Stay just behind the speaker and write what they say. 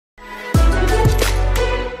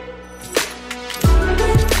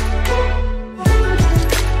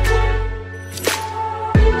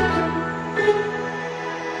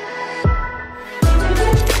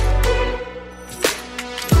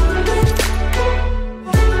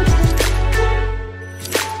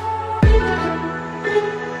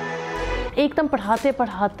पढ़ाते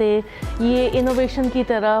पढ़ाते ये इनोवेशन की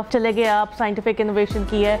तरफ चले गए आप, साइंटिफिक इनोवेशन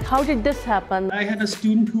की है. How did this happen? I had a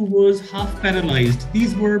student who was half paralyzed.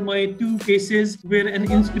 These were my two cases where an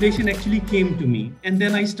inspiration actually came to me, and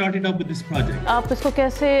then I started up with this project. आप इसको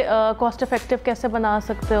कैसे cost effective कैसे बना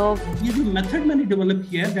सकते हो? ये जो method मैंने develop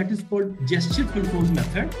किया है, that is called gesture control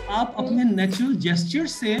method. आप अपने natural gesture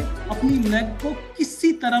से अपनी leg को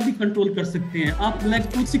किसी तरह भी control कर सकते हैं. आप leg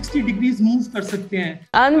को 60 degrees move कर सकते हैं.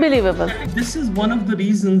 Unbelievable. This is one of the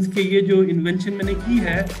reasons कि ये जो invention मैंने की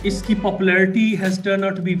है, इसकी popularity has turned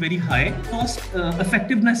out to be very high. Cost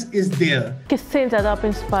effectiveness is there. किससे ज़्यादा आप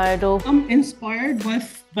inspired हो? I'm inspired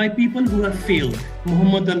by people who have failed.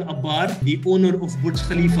 Muhammad Al-Abbar, the owner of Burj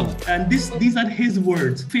Khalifa, and these are his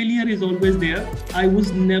words. Failure is always there. I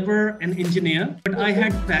was never an engineer, but I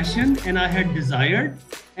had passion and I had desire.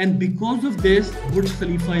 And because of this, Burj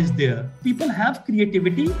Khalifa is there. People have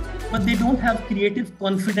creativity, but they don't have creative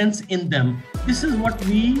confidence in them. This is what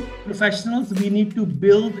we professionals, we need to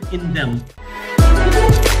build in them.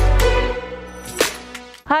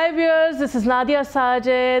 Hi viewers, this is Nadia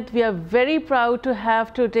Sajid. We are very proud to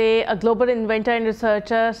have today a global inventor and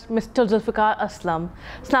researcher, Mr. Zulfiqar Aslam.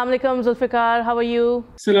 Assalamu alaikum Zulfiqar, how are you?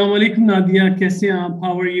 Assalamu alaikum Nadia, kaise hain aap?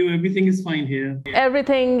 How are you? Everything is fine here.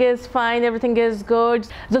 Everything is fine, everything is good.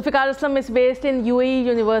 Zulfiqar Aslam is based in UAE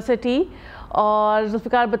University. और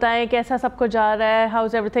Zulfiqar बताएं कैसा सब कुछ जा रहा है?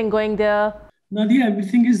 How's everything going there? Nadia,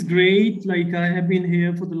 everything is great. Like I have been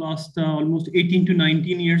here for the last almost 18 to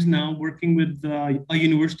 19 years now, working with a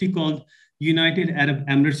university called United Arab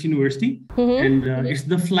Emirates University, and it's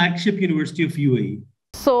the flagship university of UAE.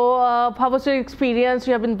 So, how was your experience?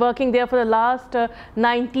 You have been working there for the last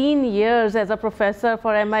 19 years as a professor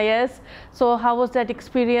for MIS. So, how was that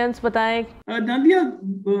experience? बताएं. Nadia,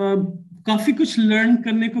 काफी कुछ learn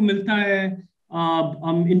करने को मिलता है.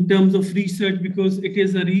 In terms of research, because it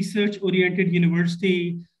is a research-oriented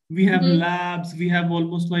university. We have labs, we have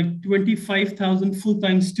almost like 25,000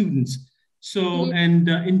 full-time students. So, and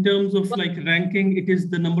in terms of like ranking, it is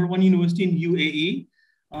the #1 university in UAE,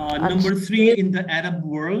 #3 in the Arab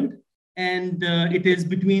world, and it is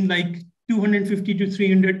between like 250 to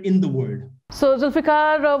 300 in the world. So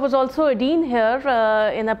Zulfiqar was also a dean here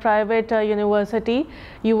in a private university.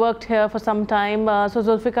 You worked here for some time. So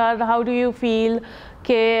Zulfiqar, how do you feel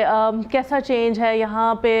कि कैसा change है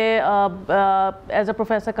यहाँ पे as a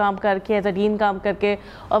professor काम करके, as a dean काम करके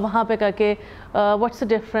और वहाँ पे करके? What's the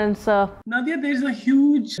difference? Nadia, there's a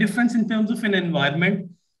huge difference in terms of an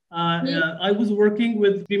environment. I was working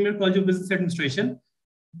with Premier College of Business Administration.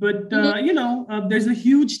 But, you know, there's a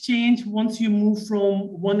huge change once you move from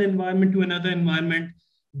one environment to another environment.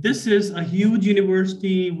 This is a huge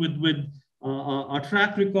university with a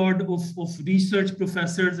track record of research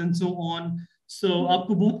professors and so on. So,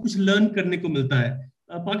 आपको बहुत कुछ learn करने को मिलता है.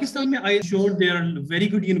 पाकिस्तान में I am sure there are very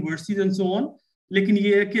good universities and so on. लेकिन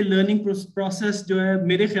ये है कि learning process जो है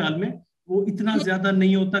मेरे ख्याल में वो इतना ज़्यादा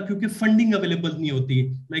नहीं होता क्योंकि funding available नहीं होती.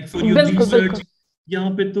 Like for your research. यहाँ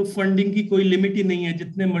पे तो फंडिंग की कोई लिमिट ही नहीं है,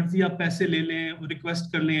 जितने मर्जी आप पैसे ले लें और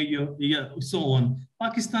रिक्वेस्ट कर लें या सो ऑन.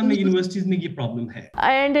 पाकिस्तान में यूनिवर्सिटीज में ये प्रॉब्लम है.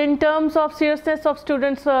 And in terms of seriousness of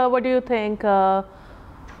students, what do you think?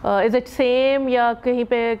 Is it same या कहीं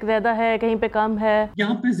पे ज्यादा है, कहीं पे कम है?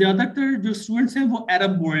 यहाँ पे ज्यादातर जो स्टूडेंट्स हैं वो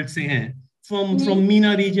अरब वर्ल्ड से हैं, from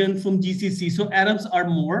Meena reason, from GCC. So Arabs are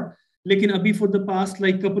more. लेकिन अभी for the past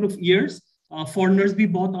like couple of years foreigners भी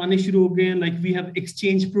बहुत आने शुरू हो गए हैं. Like we have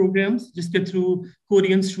exchange programmes जिसके थ्रू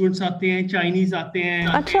कोरियन स्टूडेंट्स आते हैं, चाइनीज आते हैं,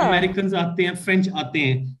 अमेरिकन आते हैं, फ्रेंच आते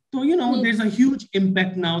हैं. तो you know there's a huge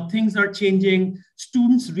impact now. Things are changing.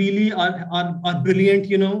 Students really are brilliant.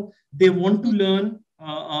 You know, they want to learn.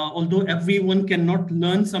 Although everyone cannot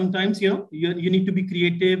learn sometimes, you know, you need to be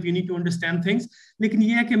creative, you need to understand things. लेकिन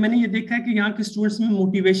ये है कि मैंने ये देखा है कि यहाँ के स्टूडेंट्स में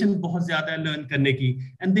मोटिवेशन बहुत ज्यादा है लर्न करने की,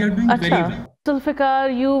 and they are doing very well.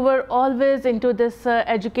 Zulfiqar, you were always into this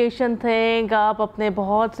education thing. आप अपने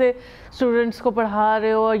बहुत से स्टूडेंट्स को पढ़ा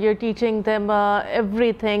रहे हो. You're teaching them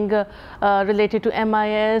everything related to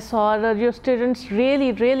MIS, और your students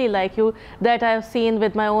really like you. That I have seen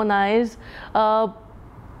with my own eyes.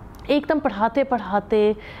 एकदम पढ़ाते पढ़ाते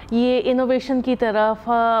ये इनोवेशन की तरफ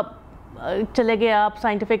चले गए आप,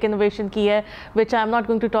 साइंटिफिक इनोवेशन की है, which I'm not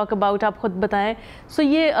going to talk about. आप खुद बताएं. So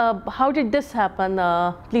ये how did this happen?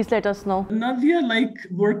 Please let us know. Nadia, like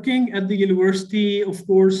working at the university, of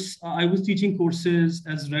course, I was teaching courses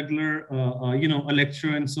as regular, you know, a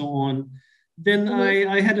lecturer and so on. Then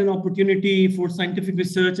I had an opportunity for scientific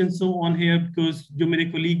research and so on here because जो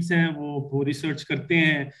मेरे colleagues हैं वो research करते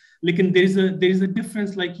हैं. लेकिन there is a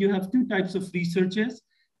difference. Like you have two types of researches.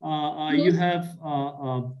 You have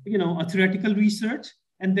you know, a theoretical research,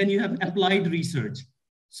 and then you have applied research.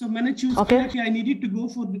 So मैंने choose किया कि I needed to go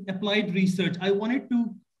for applied research. I wanted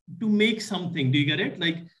to make something. Do you get it?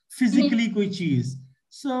 Like physically कोई चीज.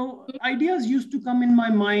 So ideas used to come in my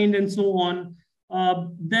mind and so on.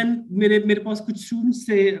 Then मेरे पास कुछ students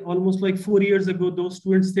थे almost like 4 years ago. Those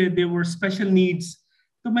students थे, they were special needs.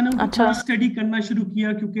 तो मैंने उनको थोड़ा स्टडी करना शुरू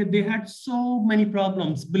किया क्योंकि they had so many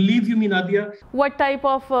problems. Believe you me, Nadia. What type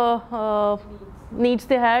of needs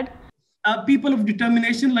they had? People of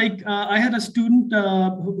determination. Like I had a student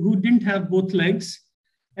who didn't have both legs,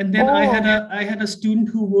 and then I had a student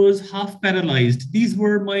who was half paralyzed. These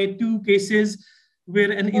were my 2 cases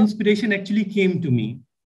where an inspiration actually came to me,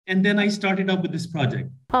 and then I started up with this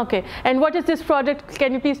project. Okay, and what is this project?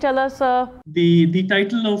 Can you please tell us? The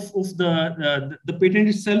title of the patent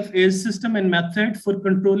itself is System and Method for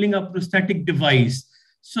Controlling a Prosthetic Device.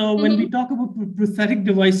 So when we talk about prosthetic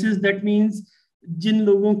devices, that means जिन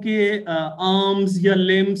लोगों के arms या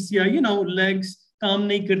limbs या legs काम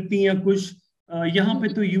नहीं करती या कुछ यहाँ पे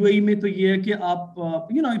तो UAE में तो ये है कि आप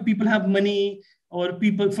people have money or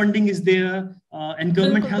people funding is there and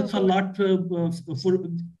government helps a lot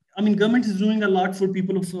government is doing a lot for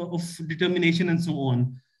people of determination and so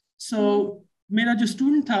on. So मेरा जो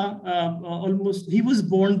student था almost he was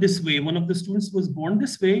born this way. One of the students was born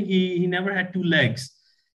this way. He never had 2 legs.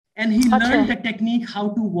 And he learned the technique how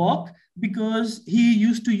to walk because he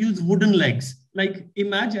used to use wooden legs. Like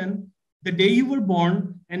imagine the day you were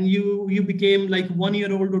born and you became like 1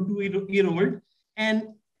 year old or 2 year old, and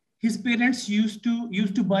his parents used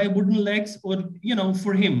to buy wooden legs or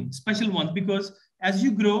for him special ones, because as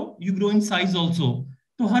you grow in size also.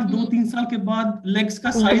 तो हर 2-3 साल के बाद legs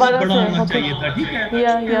का size बड़ा होना चाहिए था, ठीक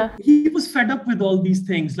है? He was fed up with all these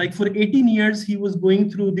things. Like for 18 years, he was going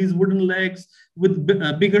through these wooden legs with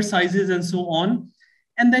bigger sizes and so on.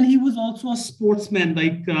 And then he was also a sportsman.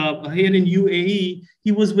 Like here in UAE,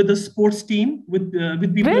 he was with a sports team with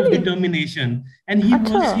people of determination. And he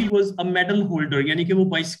was a medal holder. यानी कि वो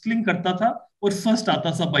bicycling करता था और first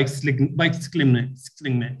आता था bicycling में.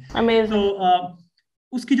 Amazing. So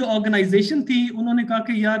उसकी जो ऑर्गेनाइजेशन थी, उन्होंने कहा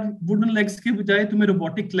कि यार वुडन लेग्स के बजाय तुम्हें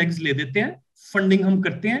रोबोटिक लेग्स ले देते हैं, फंडिंग हम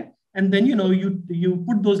करते हैं, and then you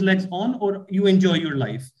put those legs on और यू एंजॉय योर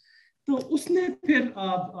लाइफ. तो उसने फिर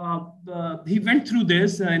he went through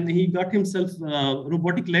this and he got himself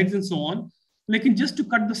robotic legs and so on. लेकिन just to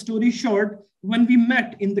cut the story short, when we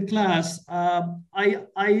met in the class,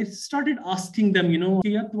 I started asking them,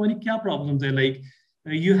 कि यार तुम्हारी क्या problems है, like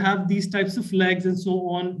you have these types of legs and so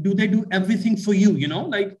on, do they do everything for you,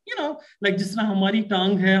 like जिस तरह हमारी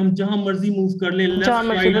टांग है, हम जहां मर्जी मूव कर लें, लेफ्ट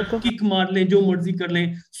राइट किक मार लें, जो मर्जी कर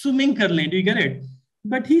लें, स्विमिंग कर लें. Do you get it?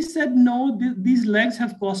 But he said no, these legs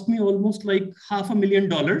have cost me almost like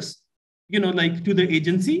 $500,000, like to the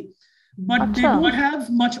agency, but they don't have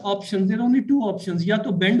much options. There are only 2 options. या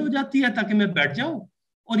तो बेंड हो जाती है ताकि मैं बैठ जाऊं,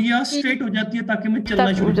 और या स्ट्रेट हो जाती है ताकि मैं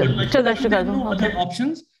चलना शुरू कर दूं. No other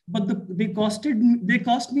options. But they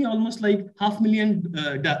cost me almost like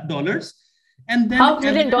 $500,000, and then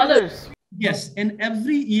 $500,000. Yes, and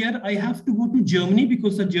every year I have to go to Germany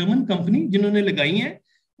because a German company जिन्होंने लगाई है,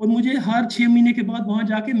 और मुझे हर 6 महीने के बाद वहां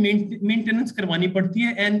जाके मेंटेनेंस करवानी पड़ती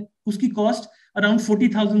है, एंड उसकी कॉस्ट अराउंड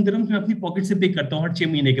 40,000 दिरहम्स मैं अपनी पॉकेट से पे करता हूँ हर 6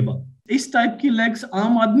 महीने के बाद. इस टाइप की लेग्स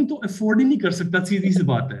आम आदमी तो अफोर्ड ही नहीं कर सकता, सीधी सी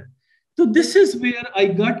बात है. So this is where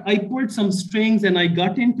I pulled some strings and I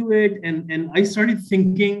got into it, and I started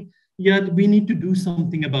thinking, yeah, we need to do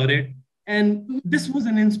something about it. And this was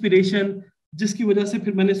an inspiration, जिसकी वजह से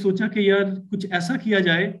फिर मैंने सोचा कि यार कुछ ऐसा किया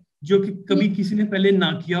जाए जो कि कभी किसी ने पहले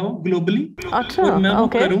ना किया हो globally, और मैं वो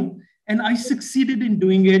करूं. And I succeeded in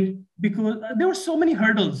doing it because there were so many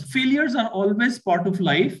hurdles. Failures are always part of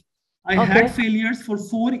life. I had failures for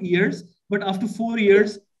 4 years, but after 4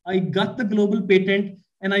 years, I got the global patent.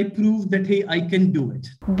 And I proved that, hey, I can do it.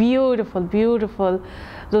 Beautiful, beautiful.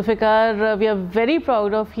 Zulfiqar, we are very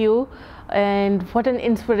proud of you. And what an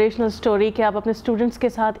inspirational story कि आप अपने students के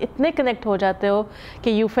साथ इतने connect हो जाते हो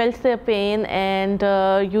कि you felt their pain and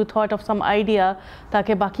you thought of some idea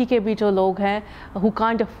ताकि बाकी के भी जो लोग हैं who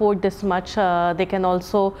can't afford this much, they can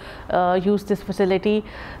also use this facility.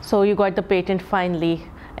 So you got the patent finally.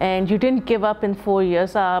 And you didn't give up in 4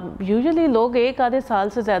 years. Usually लोग 1-आधे साल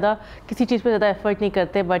से ज़्यादा किसी चीज़ पे ज़्यादा effort नहीं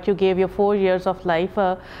करते, but you gave your 4 years of life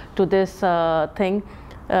to this thing,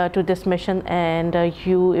 to this mission, and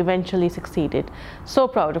you eventually succeeded. So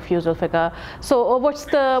proud of you, Zulfiqar. So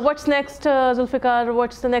what's next, Zulfiqar?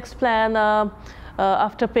 What's the next plan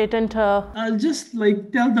after patent? I'll just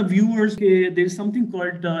like tell the viewers there's something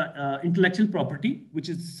called intellectual property, which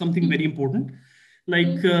is something very important.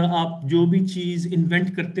 Like आप जो भी चीज invent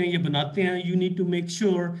करते हैं या बनाते हैं, you need to make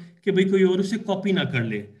sure कि भाई कोई और उसे कॉपी ना कर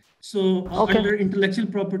ले. So under intellectual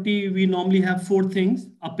property, we normally have 4 things: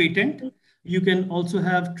 a patent. You can also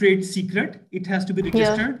have trade secret. It has to be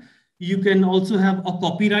registered. You can also have a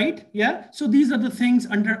copyright. Yeah. So these are the things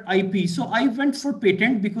under IP. So I went for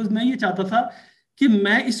patent because मैं ये चाहता था कि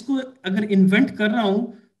मैं इसको अगर invent कर रहा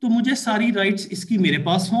हूँ तो मुझे सारी राइट्स इसकी मेरे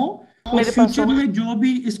पास हों, और फ्यूचर में जो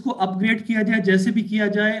भी इसको अपग्रेड किया जाए, जैसे भी किया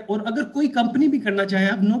जाए, और अगर कोई कंपनी भी करना चाहे,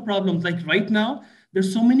 I have no problem. Like right now there's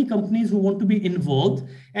so many companies who want to be involved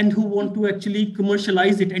and who want to actually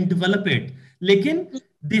commercialize it and develop it. Lekin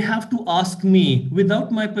they have to ask me.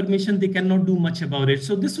 Without my permission, they cannot do much about it.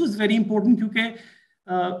 So this was very important क्योंकि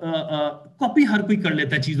copy हर कोई कर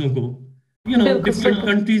लेता है चीजों को. You know, different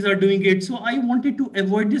countries are doing it. So I wanted to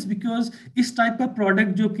avoid this because इस type का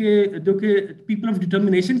product जो कि people of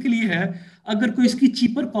determination के लिए है, अगर कोई इसकी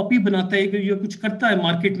cheaper copy बनाता है या कुछ करता है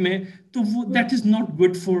market में, तो वो that is not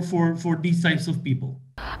good for these types of people.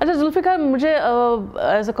 अच्छा जुल्फिकार, मुझे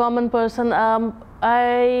as a common person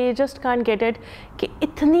I just can't get it कि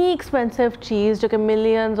इतनी expensive चीज़ जो कि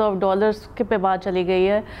millions of dollars के पे बात चली गई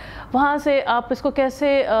है, वहाँ से आप इसको कैसे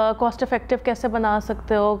cost effective कैसे बना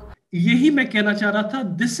सकते हो? यही मैं कहना चाह रहा था.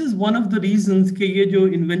 This is one of the reasons कि ये जो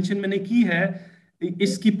इन्वेंशन मैंने की है,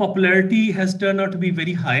 इसकी popularity has turn out to be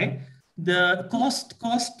very high. The cost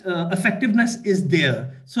effectiveness is there.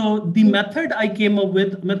 So the method I came up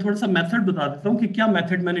with, मैं थोड़ा सा मेथड बता देता हूँ कि क्या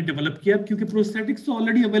मेथड मैंने डेवलप किया, क्योंकि प्रोस्थेटिक्स तो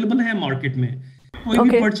ऑलरेडी अवेलेबल है मार्केट में, कोई भी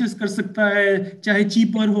परचेस कर सकता है, चाहे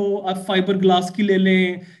चीपर हो, आप फाइबर ग्लास की ले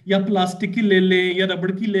लें या प्लास्टिक की ले लें या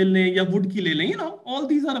रबड़ की ले लें या वुड की ले लें, you know all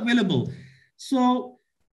these are available. सो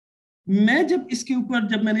मैं जब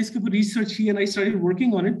मैंने इसके ऊपर रिसर्च की and I started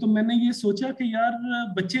working on it, तो मैंने ये सोचा कि यार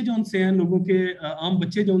बच्चे जो उनसे हैं, लोगों के आम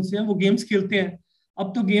बच्चे जो उनसे हैं, वो गेम्स खेलते हैं.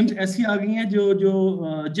 अब तो गेम्स ऐसी आ गई हैं जो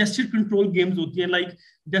जेस्चर कंट्रोल गेम्स होती हैं, लाइक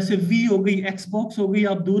जैसे वी हो गई, एक्सबॉक्स हो गई.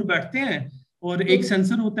 आप दूर बैठते हैं और एक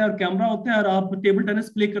सेंसर होता है और कैमरा होता है, और आप टेबल टेनिस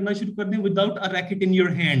प्ले करना शुरू कर दें without a racket in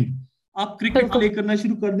your hand. आप क्रिकेट प्ले करना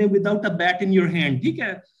शुरू कर दें without a bat in your hand. ठीक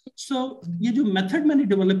है. सो ये जो मेथड मैंने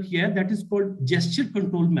डेवलप किया है, that is called gesture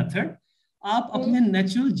control method. आप अपने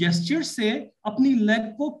नेचुरल जेस्चर से अपनी लेग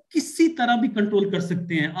को किसी तरह भी कंट्रोल कर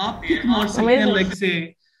सकते हैं. आप किक मार सकते हैं लेग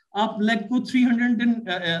से, आप लेग को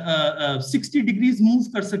 360 डिग्रीज मूव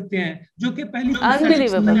कर सकते हैं, जो कि पहले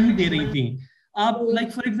नहीं दे रही थी. आप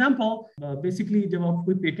लाइक फॉर एग्जांपल बेसिकली जब आप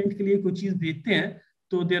कोई पेटेंट के लिए कोई चीज भेजते हैं,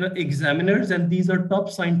 तो there are examiners and these are top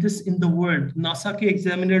scientist in the world. NASA के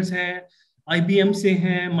एग्जामिनर्स हैं, IBM से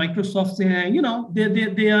हैं, माइक्रोसॉफ्ट से हैं, you know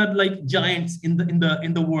they are like giants in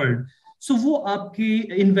the world. सो वो आपके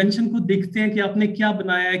इन्वेंशन को देखते हैं कि आपने क्या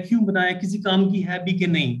बनाया है, क्यों बनाया है, किसी काम की है भी कि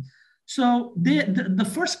नहीं. So the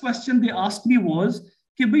first question they asked me was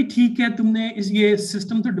कि भाई ठीक है, तुमने ये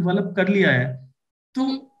सिस्टम तो डेवलप कर लिया है,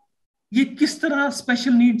 तो ये किस तरह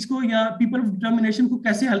स्पेशल नीड्स को या पीपल ऑफ डिटर्मिनेशन को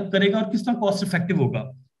कैसे हेल्प करेगा और किस तरह कॉस्ट इफेक्टिव होगा.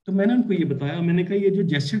 तो मैंने उनको ये बताया, मैंने कहा ये जो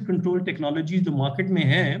जेस्चर कंट्रोल टेक्नोलॉजी जो मार्केट में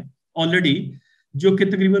है ऑलरेडी, जो कि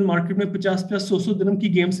तकरीबन मार्केट में 50-100 दिरहम की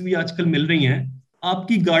गेम्स भी आजकल मिल रही हैं.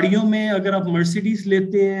 आपकी गाड़ियों में अगर आप मर्सिडीज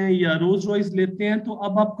लेते हैं या रोल्स रॉयस लेते हैं, तो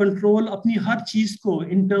अब आप कंट्रोल अपनी हर चीज को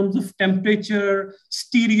in terms of temperature,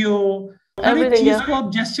 stereo, हर एक चीज को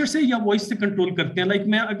आप जेस्चर से या वॉइस से कंट्रोल करते हैं. लाइक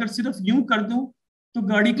मैं अगर सिर्फ यूं कर दूं तो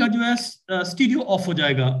गाड़ी का जो है स्टीरियो ऑफ हो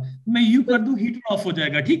जाएगा, मैं यूं कर दूं हीटर ऑफ हो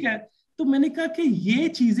जाएगा. ठीक है. तो मैंने कहा कि ये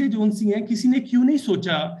चीजें जो सी हैं, किसी ने क्यों नहीं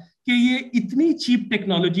सोचा कि ये इतनी चीप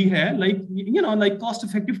टेक्नोलॉजी है, like you know like cost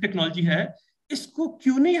effective technology है, इसको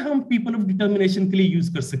क्यों नहीं हम पीपल ऑफ डिटर्मिनेशन के लिए यूज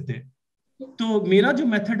कर सकते. तो मेरा जो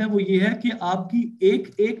मेथड है वो ये है कि आपकी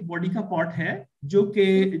एक बॉडी का पार्ट है जो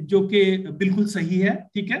कि बिल्कुल सही है.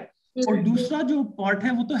 ठीक है. और दूसरा जो पार्ट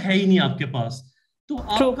है वो तो है ही नहीं आपके पास. तो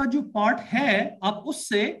आपका जो पार्ट है, आप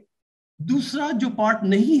उससे दूसरा जो पार्ट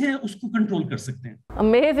नहीं है उसको कंट्रोल कर सकते हैं.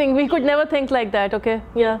 Amazing. We could never think like that. Okay.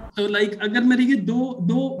 Yeah. So like अगर मेरे ये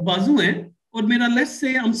दो बाजू हैं और मेरा लेट्स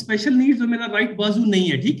से हम स्पेशल नीड्स और मेरा राइट बाजू नहीं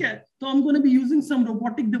है, ठीक है, तो I'm going to be using some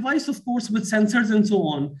robotic device of course with sensors and so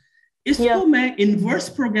on. इसको मैं इनवर्स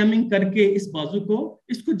प्रोग्रामिंग करके इस बाजू को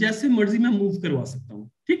इसको जैसे मर्जी में मूव करवा सकता हूँ.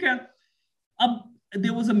 ठीक है. अब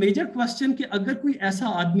there was a major question कि अगर कोई ऐसा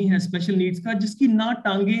आदमी है स्पेशल नीड्स का जिसकी ना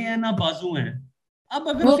टांगे हैं ना बाजू हैं, अब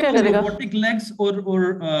अगर उसको रोबोटिक लेग्स और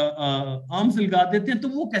आर्म्स लगा देते हैं तो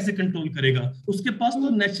वो कैसे कंट्रोल करेगा? उसके पास तो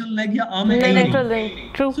नेचुरल लेग या आर्म है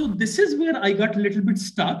नहीं. So this is where I got a little bit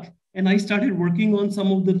stuck and I started working on some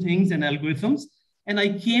of the things and algorithms and I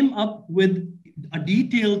came up with a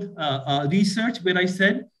detailed research where I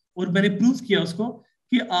said, और मैंने prove किया उसको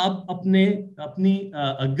कि आप अपनी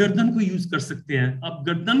गर्दन को use कर सकते हैं. आप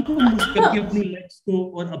गर्दन को यूज करके अपनी लेग्स को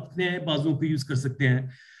और अपने बाजुओं को यूज कर सकते हैं.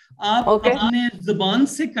 आप अपने जुबान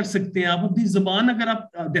से कर सकते हैं। आप अपनी जुबान, अगर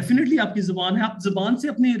आप डेफिनेटली आपकी जुबान है, आप जुबान से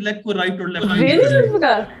अपनी लेग को राइट और left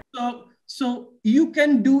so you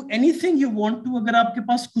can do anything you want to. अगर आपके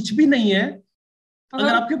पास कुछ भी नहीं है, अगर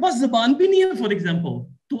आपके पास जुबान भी नहीं है फॉर एग्जांपल,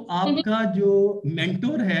 तो आपका जो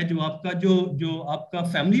मेंटोर है, जो आपका जो आपका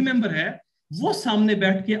फैमिली मेंबर है, वो सामने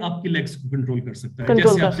बैठ के आपकी लेग्स को कंट्रोल कर सकता है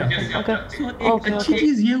जैसे आप चाहते हैं। सो एक अच्छी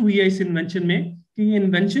चीज ये हुई है इस इन्वेंशन में कि ये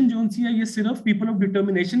इन्वेंशन जो सी है ये सिर्फ पीपल ऑफ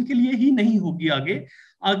डिटर्मिनेशन के लिए ही नहीं होगी,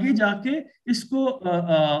 आगे जाके इसको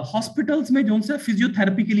हॉस्पिटल्स में जो सा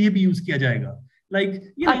फिजियोथेरेपी के लिए भी यूज किया जाएगा। लाइक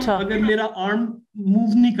अगर मेरा आर्म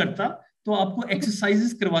मूव नहीं करता तो आपको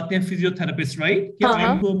एक्सरसाइजेस करवाते हैं फिजियोथेरेपिस्ट, राइट, कि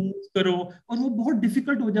आर्म को मूव करो, और वो बहुत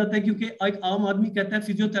डिफिकल्ट हो जाता है क्योंकि एक आम आदमी कहता है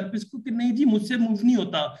फिजियोथेरेपिस्ट को कि नहीं जी मुझसे मूव नहीं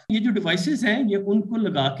होता। ये जो डिवाइसेस हैं ये उनको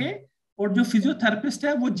लगा के, और जो फिजियोथेरेपिस्ट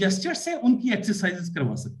है वो जेस्चर से उनकी एक्सरसाइजेस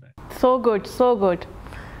करवा सकता है। So good,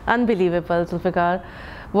 unbelievable Zulfikar,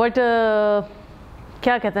 what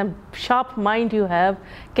क्या कहते हैं, शार्प माइंड यू हैव।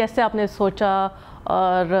 कैसे आपने सोचा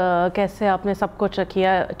और कैसे आपने सब कुछ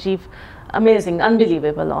किया achieve, amazing,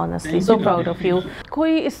 unbelievable, honestly so proud of you.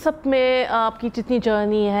 कोई इस सब में आपकी जितनी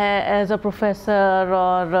जर्नी है एज अ प्रोफेसर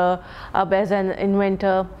और अब एज एन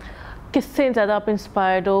इन्वेंटर, किससे ज़्यादा आप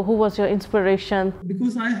इंस्पायर्ड हो? Who was your inspiration?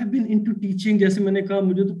 Because I have been into teaching, जैसे मैंने कहा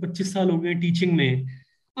मुझे तो 25 साल हो गए टीचिंग में।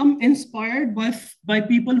 I am inspired by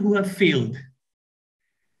people who have failed.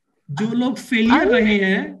 जो लोग फेलियर रहे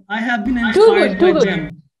हैं, I have been inspired by them.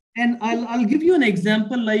 And I'll give you an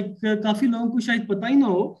example, like काफी लोगों को शायद पता ही ना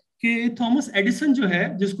हो कि थॉमस एडिसन जो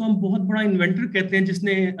है, जिसको हम बहुत बड़ा इन्वेंटर कहते हैं,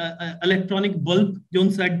 जिसने इलेक्ट्रॉनिक बल्ब जो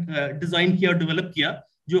उनसे डिजाइन किया और डेवलप किया,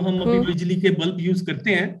 जो हम अभी बिजली के बल्ब यूज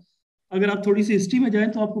करते हैं, अगर आप थोड़ी सी हिस्ट्री में जाएं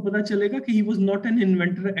तो आपको पता चलेगा कि he was not an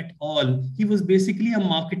inventor at all. He was basically a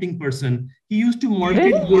marketing person. He used to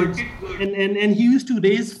market goods and he used to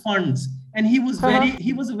raise funds, and he was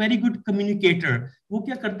a very good communicator. वो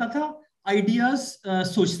क्या करता था, ideas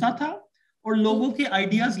सोचता था और लोगों के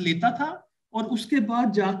ideas लेता था और उसके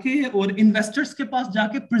बाद जाके और इन्वेस्टर्स के पास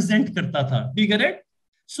जाके प्रेजेंट करता था। Do you get it?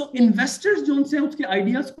 So investors जो उनसे उसके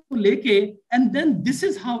आइडियाज को लेके, and then this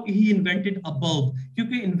is how he invented a bulb,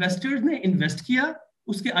 क्योंकि इन्वेस्टर्स ने इन्वेस्ट किया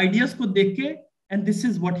उसके आइडियाज को देख के, and this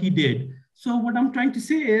is what he did. So what I am trying to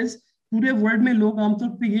से इज, पूरे वर्ल्ड में लोग आमतौर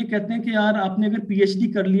पे ये कहते हैं कि यार आपने अगर पीएचडी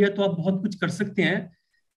कर लिया तो आप बहुत कुछ कर सकते हैं।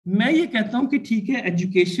 मैं ये कहता हूं कि ठीक है,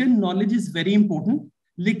 education, knowledge is very important,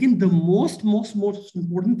 लेकिन the most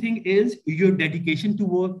important thing is your dedication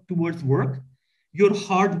towards work, your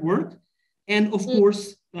hard work, end of course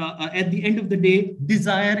at the end of the day,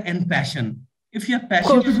 desire and passion. If you have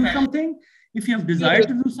passion to do something, if you have desire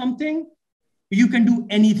to do something, you can do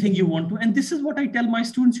anything you want to. And this is what I tell my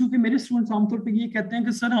students, क्योंकि मेरे students आमतौर पे ये कहते हैं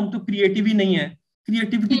कि sir हम तो क्रिएटिव ही नहीं है।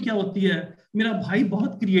 क्रिएटिविटी क्या होती है? मेरा भाई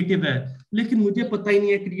बहुत क्रिएटिव है लेकिन मुझे पता ही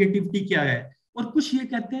नहीं है क्रिएटिविटी क्या है। और कुछ ये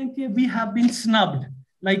कहते हैं कि we have been snubbed,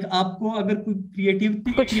 like आपको अगर कोई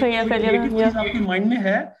क्रिएटिविटी चीज आपके माइंड में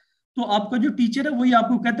है तो आपका जो टीचर है वही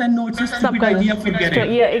आपको कहता है no it's a stupid idea, forget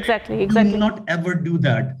it. Yeah, exactly. Do not ever do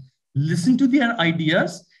that. Listen to their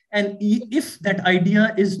ideas, and if that idea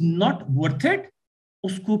is not worth it,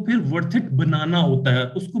 उसको फिर worth it बनाना होता है,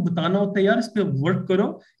 उसको बताना होता है यार इस पे वर्क करो,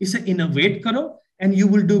 इसे इनोवेट करो, and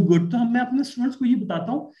you will do good. तो मैं अपने स्टूडेंट्स को ये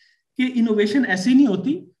बताता हूँ कि इनोवेशन ऐसे नहीं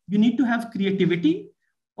होती, you need to have creativity,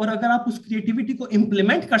 और अगर आप उस क्रिएटिविटी को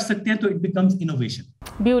इम्प्लीमेंट कर सकते हैं तो it becomes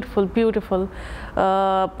innovation. Beautiful.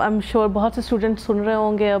 I am sure बहुत से स्टूडेंट्स सुन रहे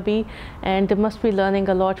होंगे अभी, and they must be learning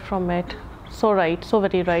a lot from it. So right, so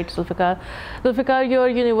very right, Zulfiqar, your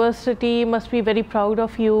university must be very proud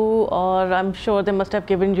of you, or I'm sure they must have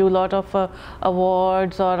given you a lot of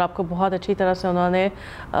awards, और आपको बहुत अच्छी तरह से उन्होंने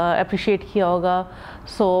appreciate किया होगा।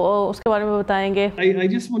 So उसके बारे में बताएंगे? I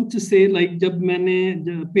just want to say, like जब मैंने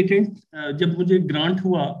पेटेंट, जब मुझे ग्रांट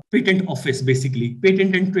हुआ, patent office basically,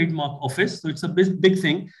 patent and trademark office, so it's a big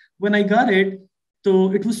thing. When I got it, तो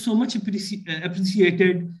it was so much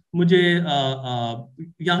appreciated. मुझे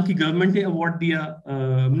यहाँ की गवर्नमेंट ने अवार्ड दिया,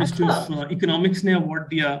 मिनिस्ट्री ऑफ इकोनॉमिक्स ने अवार्ड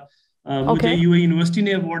दिया, मुझे यूए यूनिवर्सिटी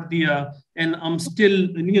ने अवार्ड दिया, and I am still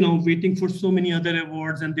waiting for so many other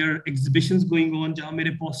awards, and there exhibitions going on जहाँ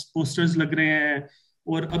मेरे पोस्टर्स लग रहे हैं।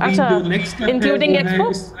 और अभी जो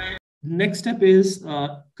नेक्स्ट स्टेप इज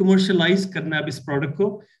कमर्शियलाइज करना है इस प्रोडक्ट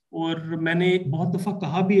को। और मैंने बहुत दफा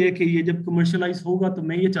कहा भी है कि ये जब कमर्शियलाइज होगा तो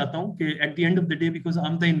मैं ये चाहता हूँ कि at the end of the day, because I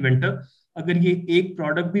am the inventor, अगर ये एक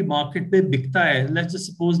प्रोडक्ट भी मार्केट पे बिकता है, लेट्स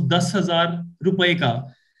जस्ट सपोज 10,000 रुपए का,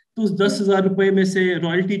 तो उस 10,000 रुपए में से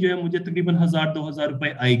रॉयल्टी जो है मुझे तकरीबन 1,000-2,000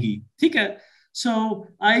 रुपए आएगी। ठीक है, सो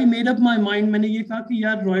I made up my mind, मैंने ये कहा कि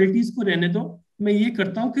यार रॉयल्टीज को रहने दो, मैं ये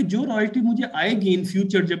करता हूँ कि जो रॉयल्टी मुझे आएगी इन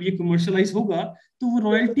फ्यूचर जब ये कमर्शलाइज होगा, तो वो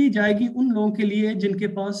रॉयल्टी जाएगी उन लोगों के लिए जिनके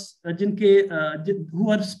पास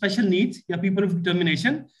हु आर स्पेशल नीड्स या पीपल ऑफ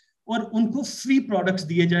डिटर्मिनेशन, और उनको फ्री प्रोडक्ट्स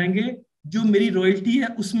दिए जाएंगे जो मेरी रॉयल्टी है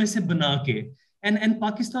उसमें से बना के। And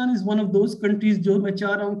Pakistan is one of those countries जो मैं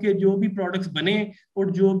चाह रहा हूँ कि जो भी प्रोडक्ट्स बने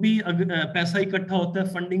और जो भी पैसा इकट्ठा होता है,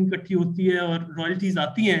 फंडिंग इकट्ठी होती है और रॉयल्टीज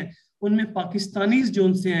आती हैं, उनमें पाकिस्तानीज जो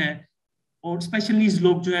उनसे हैं और स्पेशल नीड्स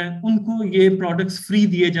लोग जो हैं उनको ये प्रोडक्ट्स फ्री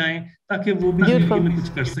दिए जाएं ताकि वो भी जिंदगी में कुछ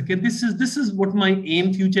कर सके। This is what my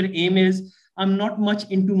M, future M is. I am not much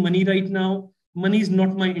into money right now, money is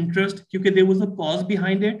not my interest, because there was a cause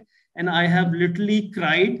behind it, and I have literally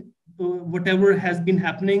cried whatever has been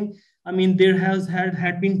happening. I mean, there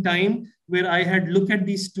had been time where I had looked at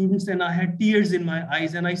these students and I had tears in my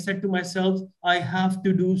eyes, and I said to myself, I have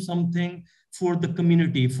to do something for the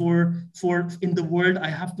community, for in the world.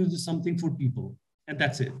 I have to do something for people, and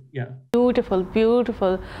that's it. Yeah, beautiful,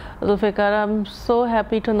 beautiful. Zulfiqar, I'm so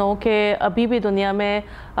happy to know कि अभी भी दुनिया में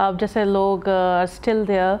आप जैसे लोग still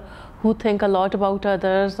there who think a lot about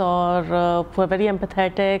others और who are very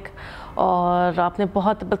empathetic, और आपने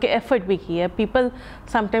बहुत बल्कि एफर्ट भी की है. People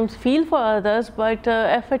sometimes feel for others but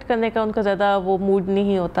effort करने का उनका ज़्यादा वो मूड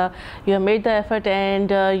नहीं होता. You have made the effort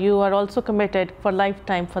and you are also committed for life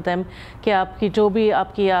time for them कि आपकी जो भी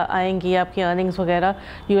आपकी आएंगी आपकी अर्निंग्स वगैरह,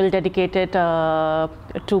 you will dedicate it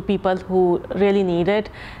to people who really need it.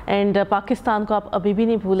 And Pakistan को आप अभी भी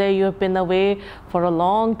नहीं भूले. You have been away for a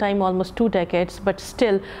long time, almost 2 decades, but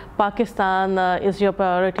still Pakistan is your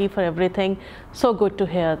priority for everything. So good to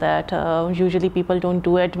hear that. Usually people don't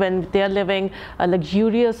do it when they are living a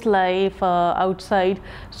luxurious life outside.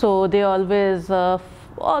 So they always,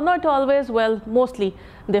 or not always, well, mostly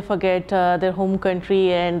they forget their home country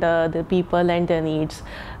and their people and their needs.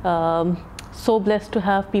 So blessed to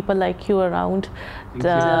have people like you around,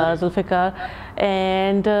 Zulfiqar.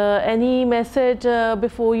 And any message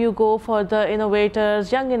before you go for the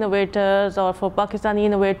innovators, young innovators, or for Pakistani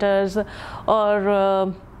innovators, or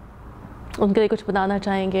उनके लिए कुछ बताना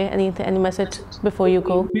चाहेंगे? any message before you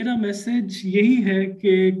go? मेरा message यही है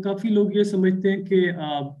कि काफी लोग ये समझते हैं कि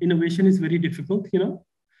innovation is very difficult, you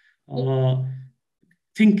know,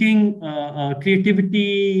 thinking,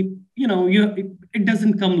 creativity, you know, it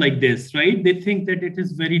doesn't come like this, right? They think that it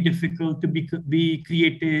is very difficult to be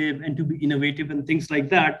creative and to be innovative and things like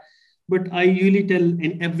that. But I usually tell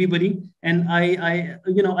everybody, and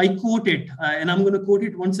I quote it, and I'm going to quote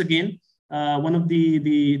it once again. One of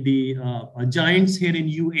the giants here in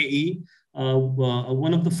UAE,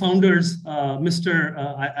 one of the founders, Mr.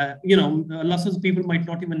 Lots of people might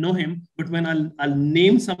not even know him, but when I'll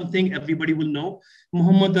name something, everybody will know.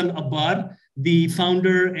 Muhammad Al-Abbar, the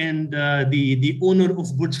founder and the owner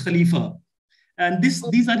of Burj Khalifa. And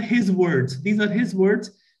these are his words. These are his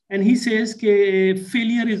words. And he says that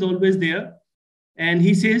failure is always there. And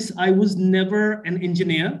he says, I was never an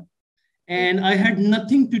engineer. And I had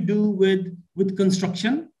nothing to do with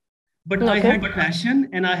construction, but I had passion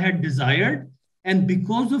and I had desired. And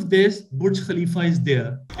because of this, Burj Khalifa is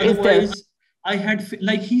there. Otherwise, I had,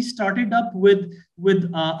 like, he started up with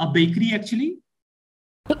a bakery, actually.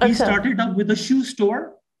 He started up with a shoe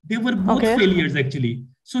store. They were both failures, actually.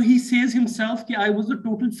 So he says himself that I was a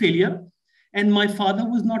total failure. And my father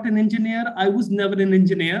was not an engineer. I was never an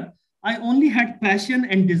engineer. I only had passion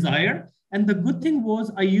and desire. And the good thing was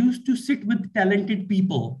I used to sit with talented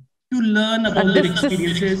people to learn about their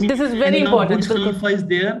experiences. This is very important. Burj Khalifa is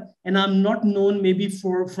there, and I'm not known maybe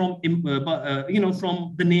from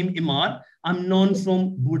the name Imar. I'm known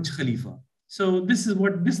from Burj Khalifa. So this is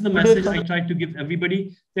the message I try to give everybody,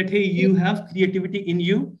 that hey, you have creativity in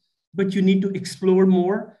you, but you need to explore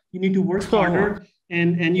more. You need to work harder,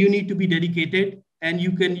 and you need to be dedicated, and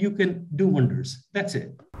you can do wonders. That's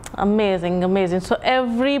it. Amazing, amazing. So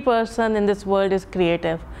every person in this world is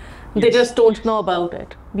creative. They just don't know about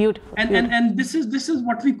it. Beautiful. And this is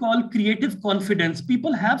what we call creative confidence.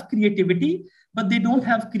 People have creativity, but they don't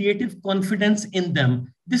have creative confidence in them.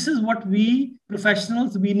 This is what we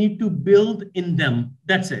professionals, we need to build in them.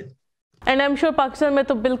 That's it. And I'm sure Pakistan में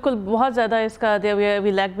तो बिल्कुल बहुत ज़्यादा इसका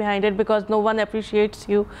we lag behind it because no one appreciates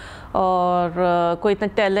you, और कोई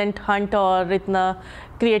इतना talent hunt और इतना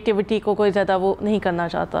creativity को कोई ज़्यादा वो नहीं करना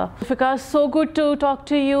चाहता. Zulfiqar, so good to talk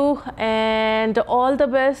to you, and all the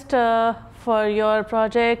best for your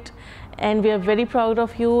project, and we are very proud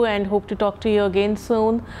of you and hope to talk to you again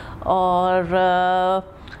soon. Or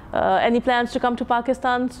any plans to come to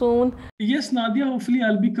Pakistan soon? Yes, Nadia, hopefully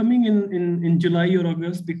I'll be coming in July or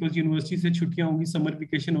August, because university se chuttiyan hongi, summer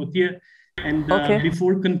vacation hoti hai. And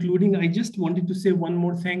before concluding, I just wanted to say one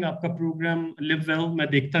more thing. Aapka program LiveWell, main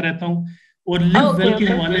dekhta rehta hu. और LiveWell के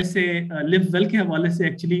हवाले से LiveWell के हवाले से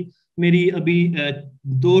actually मेरी अभी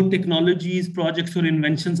 2 technologies projects और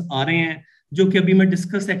इन्वेंशंस आ रहे हैं जो कि अभी मैं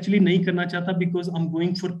डिस्कस एक्चुअली नहीं करना चाहता because I am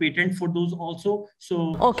going for patent for those also so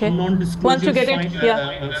non disclosure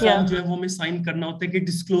form जो है वो हमें साइन करना होता है कि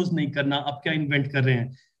डिस्क्लोज नहीं करना आप क्या इन्वेंट कर रहे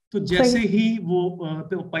हैं। तो जैसे ही वो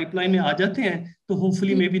पाइपलाइन में आ जाते हैं तो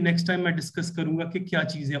hopefully may be next time मैं डिस्कस करूंगा कि क्या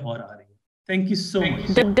चीजें और आ रही हैं। Thank you so much.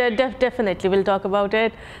 Definitely, we'll talk about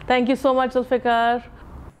it. Thank you so much, Zulfiqar.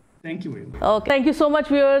 Thank you very much. Okay. Thank you so much,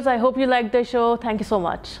 viewers. I hope you liked the show. Thank you so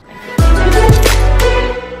much.